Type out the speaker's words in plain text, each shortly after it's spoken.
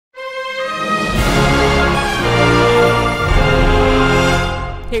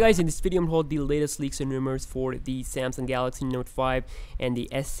guys, in this video I'm hold the latest leaks and rumors for the Samsung Galaxy Note 5 and the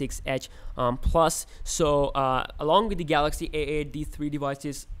S6 Edge Plus. So along with the Galaxy A8, these three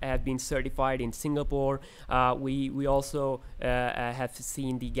devices have been certified in Singapore. We also have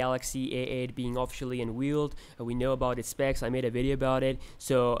seen the Galaxy A8 being officially unveiled. We know about its specs. I made a video about it.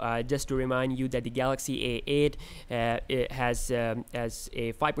 So just to remind you that the Galaxy A8 it has a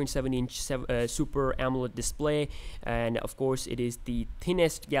 5.7-inch Super AMOLED display, and of course it is the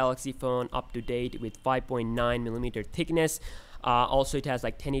thinnest Galaxy phone up to date with 5.9mm thickness. Also, it has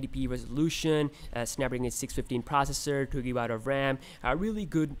like 1080p resolution, Snapdragon 615 processor, 2GB of RAM, a really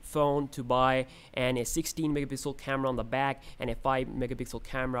good phone to buy, and a 16-megapixel camera on the back and a 5-megapixel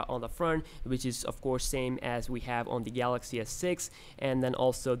camera on the front, which is of course same as we have on the Galaxy S6. And then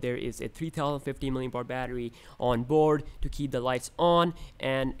also there is a 3050 mAh battery on board to keep the lights on,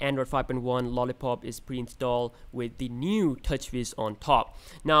 and Android 5.1 Lollipop is pre-installed with the new TouchWiz on top.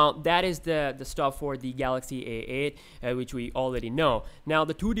 Now that is the stuff for the Galaxy A8, which we already know. Now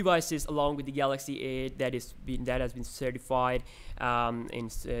the two devices along with the Galaxy A8 that has been certified in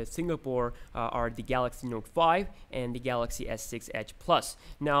Singapore are the Galaxy Note 5 and the Galaxy S6 Edge Plus.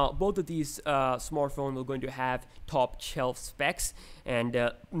 Now both of these smartphones are going to have top shelf specs, and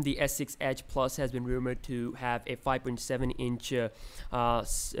the S6 Edge Plus has been rumored to have a 5.7-inch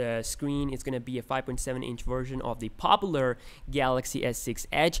screen. It's going to be a 5.7-inch version of the popular Galaxy S6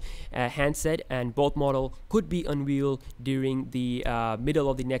 Edge handset, and both models could be unveiled during the middle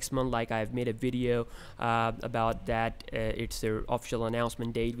of the next month. Like I've made a video about that. It's their official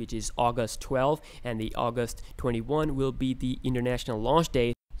announcement date, which is August 12, and the August 21 will be the international launch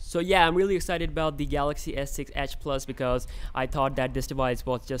date. So yeah, I'm really excited about the Galaxy S6 Edge Plus because I thought that this device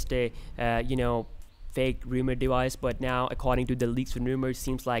was just a fake rumor device, but now according to the leaks and rumors,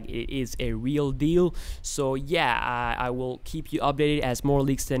 seems like it is a real deal. So yeah, I will keep you updated as more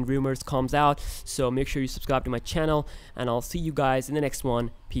leaks and rumors comes out. So make sure you subscribe to my channel, and I'll see you guys in the next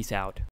one. Peace out.